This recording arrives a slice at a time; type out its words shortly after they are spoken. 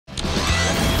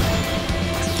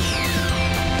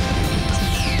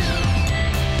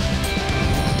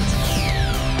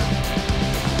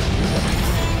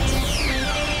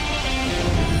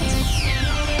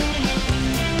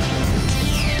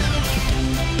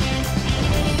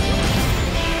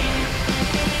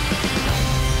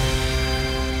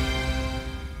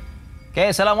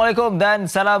Okay, Assalamualaikum dan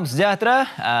salam sejahtera.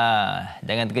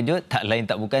 Jangan terkejut, tak lain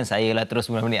tak bukan saya lah terus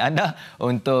menemani anda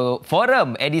untuk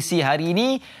forum edisi hari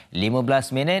ini. 15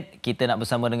 minit kita nak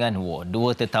bersama dengan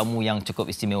dua tetamu yang cukup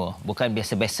istimewa. Bukan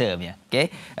biasa-biasa punya. Okay?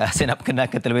 Saya nak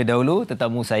perkenalkan terlebih dahulu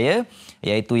tetamu saya,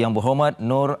 iaitu Yang Berhormat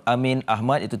Noor Amin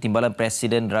Ahmad, itu Timbalan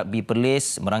Presiden Ragbi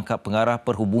Perlis, merangkap Pengarah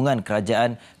Perhubungan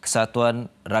Kerajaan Kesatuan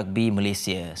Ragbi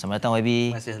Malaysia. Selamat datang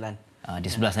YB. Terima kasih Lan. Di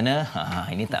sebelah sana,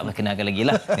 ini tak berkenalkan lagi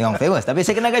lah. Memang famous. Tapi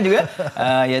saya kenalkan juga,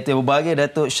 iaitu yang berbahagia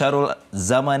Dato Shahrul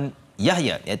Zaman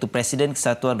Yahya, iaitu Presiden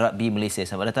Kesatuan Ragbi Malaysia.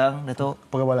 Selamat datang, Dato.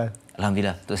 Apa khabar, Lan?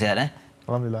 Alhamdulillah. Tok sihat,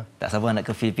 Alhamdulillah. Tak sabar nak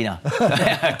ke Filipina.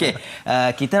 Okey.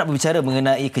 Kita nak berbicara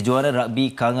mengenai Kejohanan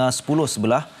Ragbi Kangar 10s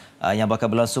yang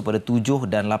bakal berlangsung pada 7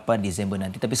 dan 8 Disember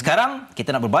nanti. Tapi sekarang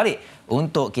kita nak berbalik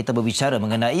untuk kita berbicara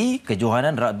mengenai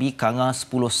Kejohanan Ragbi Kangar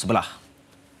 10s.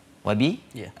 YB?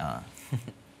 Ya.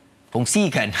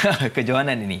 Kongsikan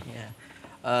kejohanan ini.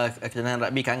 Kejohanan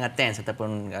Ragbi Kangar 10s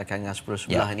ataupun Kangar 10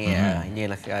 sebelah ni,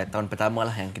 inilah tahun pertama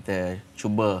lah yang kita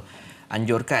cuba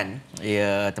anjurkan.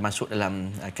 Ia termasuk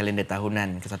dalam kalender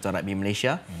tahunan Kesatuan Ragbi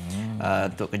Malaysia.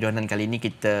 Untuk kejohanan kali ini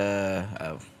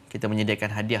kita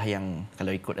menyediakan hadiah yang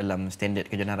kalau ikut dalam standard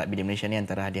kejohanan ragbi di Malaysia ni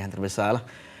antara hadiah yang terbesar lah.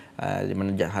 Di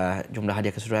mana jumlah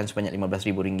hadiah keseluruhan sebanyak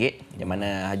RM15,000, yang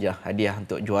mana hadiah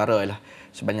untuk juara ialah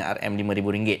sebanyak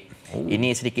RM5,000. Ini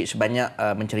sedikit sebanyak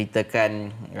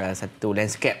menceritakan satu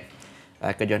landscape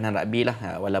kejohanan ragbi lah.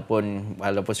 Walaupun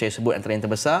saya sebut antara yang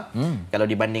terbesar, kalau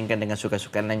dibandingkan dengan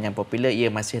sukan-sukan lain yang popular,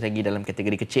 ia masih lagi dalam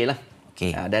kategori kecil lah.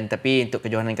 Okay. Tapi untuk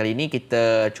kejohanan kali ini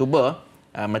kita cuba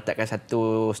meletakkan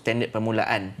satu standard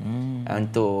permulaan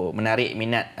untuk menarik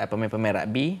minat pemain-pemain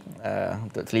ragbi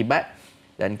untuk terlibat.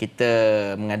 Dan kita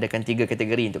mengadakan 3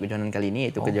 kategori untuk kejohanan kali ini,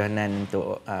 iaitu kejohanan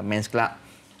untuk men's club,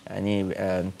 ini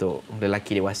untuk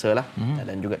lelaki dewasa lah,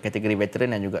 dan juga kategori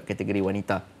veteran dan juga kategori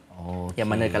wanita. Yang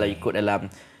mana kalau ikut dalam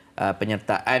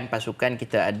penyertaan pasukan,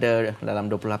 kita ada dalam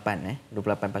 28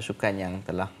 pasukan yang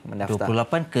telah mendaftar.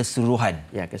 28 keseluruhan?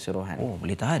 Ya, keseluruhan. Oh,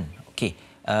 boleh tahan. Okey.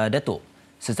 Datuk,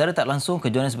 secara tak langsung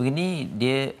kejohanan sebegini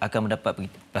dia akan mendapat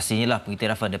pastinya lah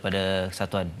pengiktirafan daripada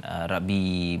Kesatuan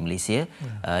Ragbi Malaysia.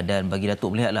 Dan bagi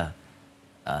Datuk melihatlah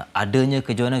adanya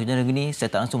kejohanan-kejohanan begini saya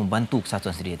tak langsung membantu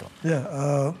Kesatuan sendiri tu. Ya,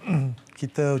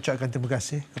 kita ucapkan terima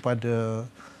kasih kepada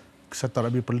Kesatuan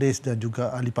Ragbi Perlis dan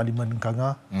juga Ahli Parlimen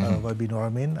Kangar, YB Noor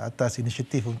Amin, atas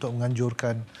inisiatif untuk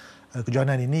menganjurkan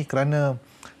kejohanan ini, kerana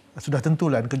sudah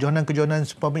tentulah kejohanan-kejohanan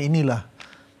seumpama inilah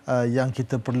yang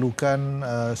kita perlukan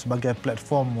sebagai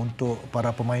platform untuk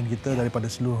para pemain kita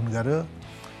daripada seluruh negara,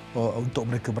 untuk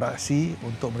mereka beraksi,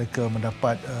 untuk mereka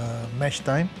mendapat match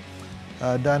time.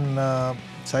 Dan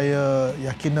saya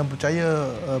yakin dan percaya,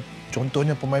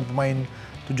 contohnya pemain-pemain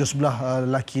 17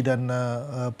 lelaki dan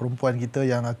perempuan kita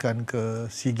yang akan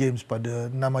ke SEA Games pada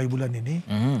 6 hari bulan ini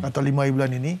atau 5 hari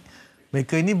bulan ini,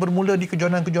 mereka ini bermula di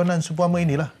kejohanan-kejohanan seumpama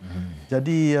inilah.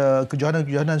 Jadi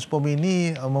kejohanan-kejohanan seumpama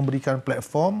ini memberikan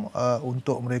platform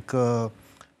untuk mereka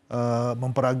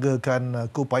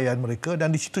memperagakan keupayaan mereka, dan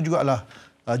di situ jugalah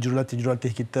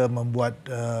jurulatih-jurulatih kita membuat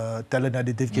talent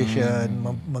identification,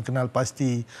 mengenal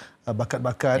pasti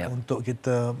bakat-bakat untuk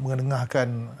kita mengenengahkan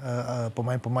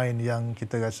pemain-pemain yang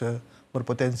kita rasa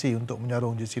berpotensi untuk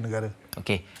menyarung jersey negara.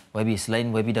 Okey, YB,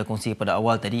 selain YB dah kongsi pada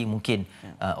awal tadi, mungkin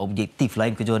objektif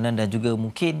lain kejohanan dan juga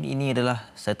mungkin ini adalah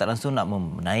saya tak langsung nak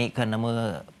menaikkan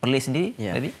nama Perlis sendiri,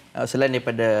 YB? Selain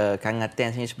daripada Kangar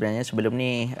 10s ni, sebenarnya sebelum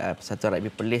ni Persatuan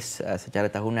Ragbi Perlis secara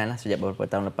tahunan lah, sejak beberapa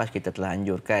tahun lepas kita telah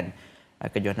anjurkan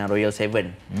kejohanan Royal 7,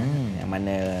 yang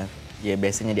mana ia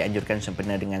biasanya dianjurkan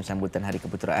sempena dengan sambutan Hari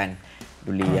Keputeraan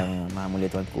Duli Yang Maha Mulia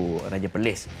Tuanku Raja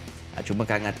Perlis. Cuma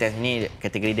Kangar 10s ni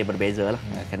kategori dia berbeza lah,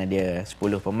 kerana dia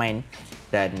 10 pemain,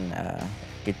 dan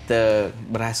kita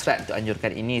berhasrat untuk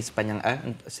anjurkan ini sepanjang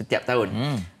setiap tahun.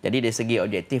 Jadi dari segi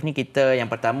objektif ni, kita yang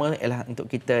pertama ialah untuk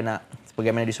kita nak,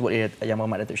 sebagaimana disebut oleh Yang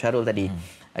Berhormat Dato Shahrul tadi,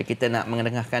 kita nak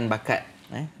mengenengahkan bakat.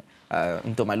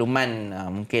 Untuk makluman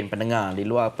mungkin pendengar di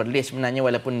luar Perlis, sebenarnya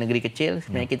walaupun negeri kecil,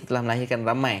 sebenarnya kita telah melahirkan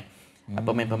ramai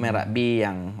pemain-pemain ragbi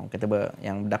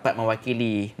yang dapat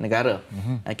mewakili negara.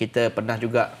 Kita pernah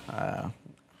juga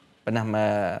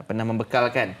pernah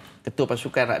membekalkan ketua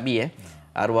pasukan ragbi,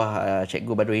 arwah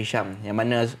Cikgu Badrul Hisham, yang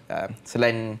mana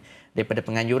selain daripada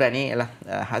penganjuran ni ialah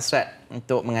hasrat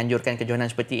untuk menganjurkan kejohanan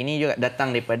seperti ini juga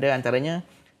datang daripada antaranya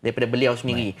daripada beliau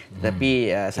sendiri. Tetapi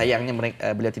sayangnya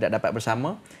beliau tidak dapat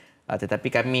bersama.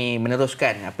 Tetapi kami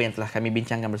meneruskan apa yang telah kami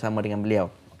bincangkan bersama dengan beliau.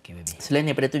 Selain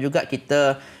daripada itu juga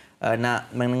kita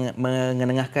nak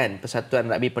mengenengahkan Persatuan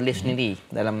Ragbi Perlis sendiri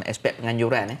dalam aspek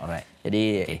penganjuran.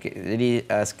 Jadi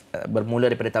bermula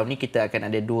daripada tahun ini kita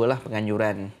akan ada 2 lah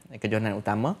penganjuran kejohanan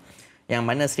utama. yang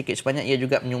mana sedikit sebanyak ia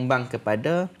juga menyumbang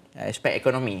kepada aspek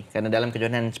ekonomi. Kerana dalam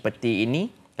kejohanan seperti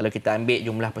ini, kalau kita ambil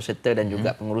jumlah peserta dan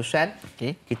juga pengurusan,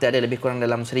 kita ada lebih kurang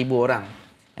dalam 1,000 orang.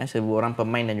 1,000 orang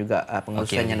pemain dan juga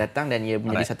pengurusan yang datang, dan ia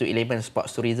menjadi satu elemen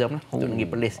sports tourism lah untuk negeri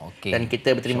Perlis. Dan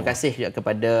kita berterima kasih juga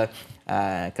kepada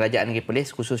Kerajaan negeri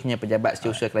Perlis, khususnya pejabat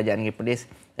setiausaha Kerajaan negeri Perlis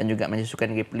dan juga Majlis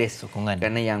Sukan negeri Perlis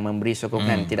kerana yang memberi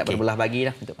sokongan tidak berbelah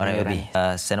bagi lah untuk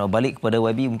penganjuran. Saya nak balik kepada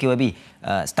YB. Mungkin YB,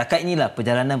 setakat inilah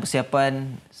perjalanan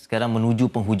persiapan sekarang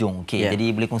menuju penghujung.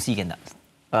 Jadi boleh kongsikan tak?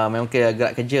 Memang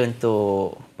gerak kerja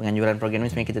untuk penganjuran program ini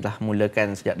sebenarnya kita telah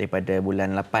mulakan sejak daripada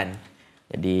bulan 8.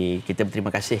 Jadi kita berterima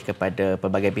kasih kepada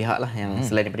pelbagai pihak lah yang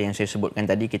selain daripada yang saya sebutkan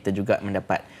tadi, kita juga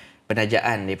mendapat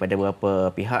penajaan daripada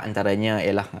beberapa pihak, antaranya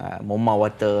ialah Moma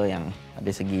Water yang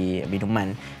dari segi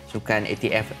minuman, Sukan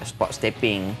ATF Sport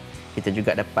Stepping, kita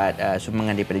juga dapat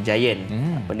sumbangan daripada Giant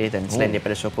Perlis, dan selain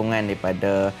daripada sokongan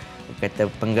daripada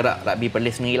penggerak rugby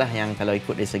Perlis sendirilah yang kalau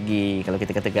ikut dari segi, kalau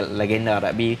kita kata legenda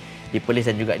rugby di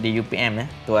Perlis dan juga di UPM,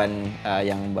 Tuan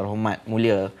yang berhormat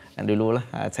mulia dululah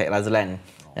Syed Razlan.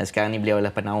 Dan sekarang ni beliau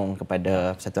adalah penaung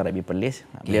kepada Persatuan Ragbi Perlis.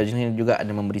 Beliau juga ada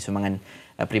memberi sumbangan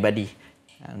peribadi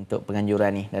untuk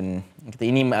penganjuran ni, dan kita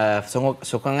ini semua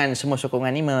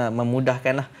sokongan ni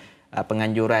memudahkanlah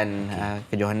penganjuran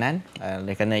kejohanan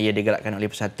kerana ia digerakkan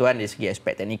oleh Persatuan dari segi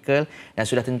aspek teknikal, dan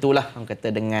sudah tentulah orang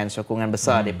kata dengan sokongan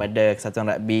besar daripada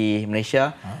Kesatuan Ragbi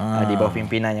Malaysia di bawah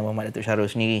pimpinan Yang Berhormat Dato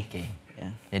Shahrul sendiri.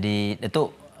 Jadi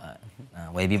Datuk,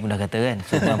 YB pun dah kata kan,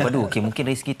 sokongan padu. Mungkin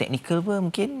dari segi teknikal pun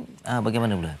mungkin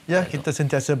bagaimana pula? Ya, kita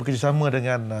sentiasa bekerjasama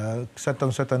dengan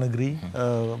kesatuan-kesatuan negeri,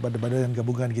 badan-badan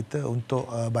gabungan kita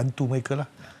untuk bantu mereka lah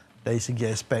dari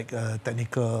segi aspek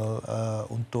teknikal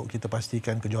untuk kita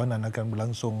pastikan kejohanan akan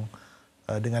berlangsung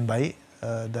dengan baik,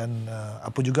 dan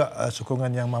apa juga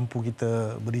sokongan yang mampu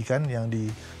kita berikan yang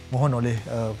dimohon oleh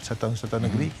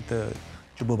kesatuan-kesatuan negeri, kita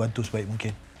cuba bantu sebaik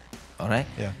mungkin. Alright.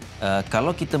 Kalau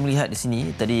kita melihat di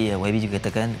sini, tadi YB juga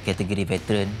katakan kategori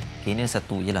veteran. Ini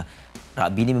satu je lah.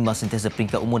 Rugby ni memang sentiasa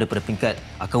peringkat umur daripada peringkat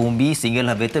akar umbi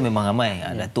sehinggalah veteran memang ramai.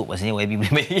 Datuk pastinya YB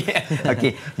boleh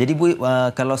bagi. Jadi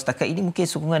kalau setakat ini mungkin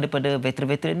sokongan daripada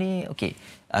veteran-veteran ni,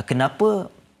 kenapa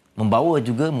membawa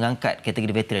juga mengangkat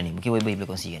kategori veteran ni? Mungkin YB boleh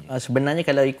kongsikan. Sebenarnya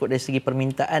kalau ikut dari segi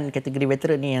permintaan, kategori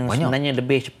veteran ni yang sebenarnya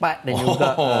lebih cepat dan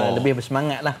juga lebih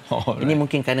bersemangat lah. Ini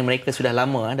mungkin kerana mereka sudah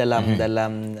lama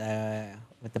dalam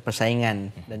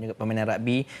persaingan dan juga permainan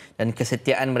rugby, dan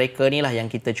kesetiaan mereka ni lah yang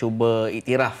kita cuba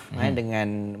iktiraf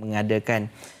dengan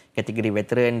mengadakan kategori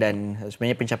veteran. Dan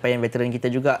sebenarnya pencapaian veteran kita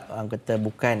juga kata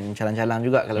bukan calang-calang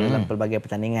juga kalau dalam pelbagai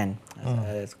pertandingan,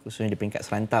 khususnya di peringkat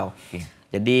serantau.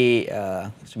 Jadi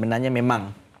sebenarnya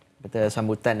memang betul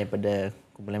sambutan daripada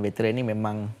kumpulan veteran ni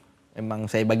memang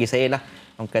bagi saya lah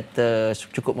orang kata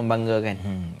cukup membanggakan.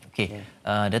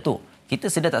 Datuk, kita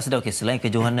sedar tak sedar selain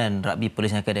kejohanan rugby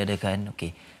Perlis yang akan diadakan,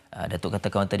 Datuk kata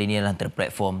kawan tadi ni adalah antara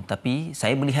platform, tapi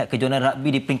saya melihat kejohanan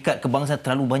rugby di peringkat kebangsaan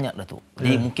terlalu banyak, Datuk.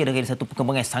 Jadi mungkin ada satu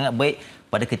perkembangan yang sangat baik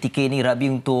pada ketika ini rugby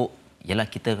untuk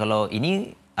kita kalau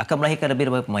ini akan melahirkan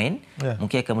lebih banyak pemain,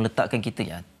 mungkin akan meletakkan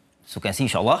kita sukan sini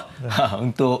insya-Allah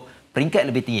untuk peringkat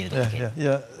lebih tinggi.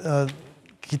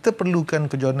 Kita perlukan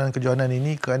kejohanan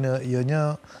ini kerana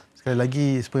ianya sekali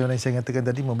lagi seperti yang saya katakan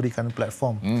tadi, memberikan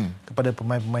platform kepada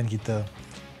pemain-pemain kita.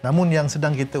 Namun yang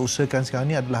sedang kita usahakan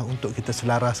sekarang ini adalah untuk kita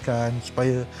selaraskan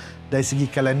supaya dari segi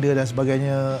kalender dan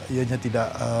sebagainya ianya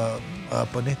tidak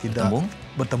tidak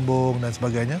bertembung dan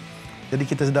sebagainya. Jadi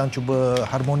kita sedang cuba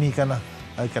harmonikanlah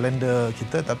kalender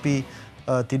kita, tapi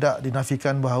tidak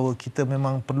dinafikan bahawa kita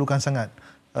memang perlukan sangat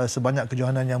sebanyak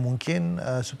kejohanan yang mungkin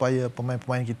supaya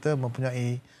pemain-pemain kita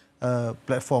mempunyai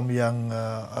platform yang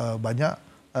banyak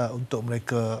untuk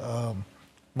mereka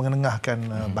mengenengahkan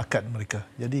bakat mereka.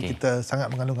 Jadi kita sangat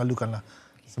mengalung-alungkanlah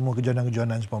semua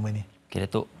kejohanan-kejohanan seumpama ini.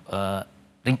 Datuk,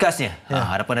 ringkasnya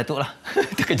harapan Datuk lah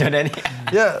untuk kejohanan ini.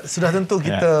 Sudah tentu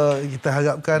kita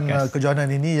harapkan kejohanan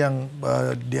ini yang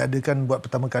diadakan buat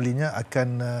pertama kalinya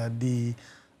akan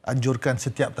dianjurkan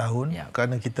setiap tahun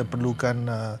kerana kita perlukan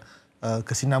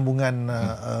kesinambungan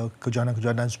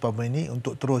kejohanan-kejohanan seumpama ini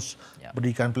untuk terus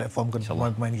berikan platform kepada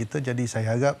pemain-pemain kita. Jadi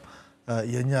saya harap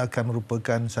ianya akan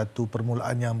merupakan satu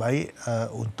permulaan yang baik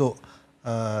untuk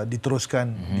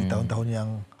diteruskan di tahun-tahun yang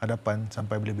hadapan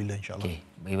sampai bila-bila insya-Allah.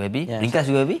 Bagi YB, ringkas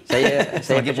juga YB.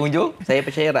 Sebagai pengunjung, saya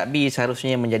percaya rugby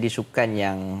seharusnya menjadi sukan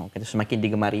yang semakin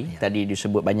digemari. Tadi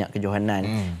disebut banyak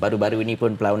kejohanan. Baru-baru ini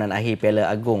pun perlawanan akhir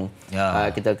Piala Agong.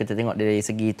 Kita tengok dari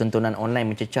segi tontonan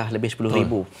online mencecah lebih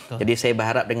 10,000. Jadi saya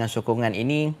berharap dengan sokongan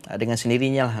ini dengan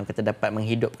sendirinya lah kita dapat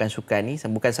menghidupkan sukan ini,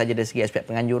 bukan saja dari segi aspek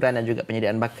penganjuran dan juga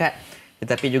penyediaan bakat,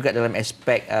 tetapi juga dalam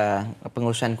aspek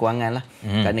pengurusan kewangan lah.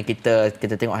 Kerana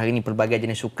kita tengok hari ini pelbagai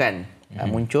jenis sukan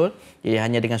muncul. Jadi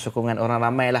hanya dengan sokongan orang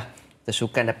ramai lah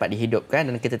sukan dapat dihidupkan,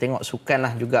 dan kita tengok sukan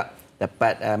lah juga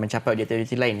dapat mencapai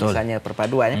objektif lain. Misalnya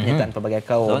perpaduan, penyertaan pelbagai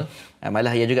kaum.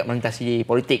 Malah ia juga melintasi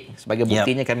politik. Sebagai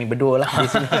buktinya kami berdua lah di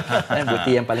sini.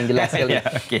 Bukti yang paling jelas sekali.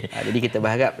 Jadi kita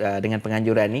berharap dengan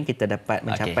penganjuran ini kita dapat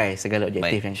mencapai segala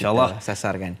objektif yang kita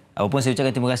sasarkan. Apapun saya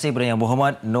ucapkan terima kasih kepada Yang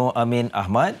Berhormat Noor Amin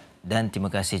Ahmad, dan terima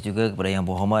kasih juga kepada Yang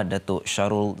Berhormat Dato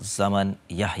Shahrul Zaman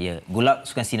Yahya. Good luck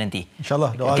sukan si nanti.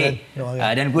 InsyaAllah, doakan.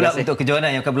 Dan good luck untuk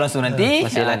kejohanan yang akan berlangsung nanti.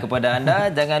 Kepada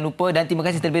anda, jangan lupa dan terima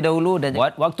kasih terlebih dahulu. Dan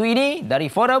waktu ini dari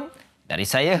forum, dari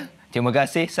saya, terima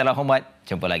kasih. Salam hormat.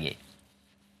 Jumpa lagi.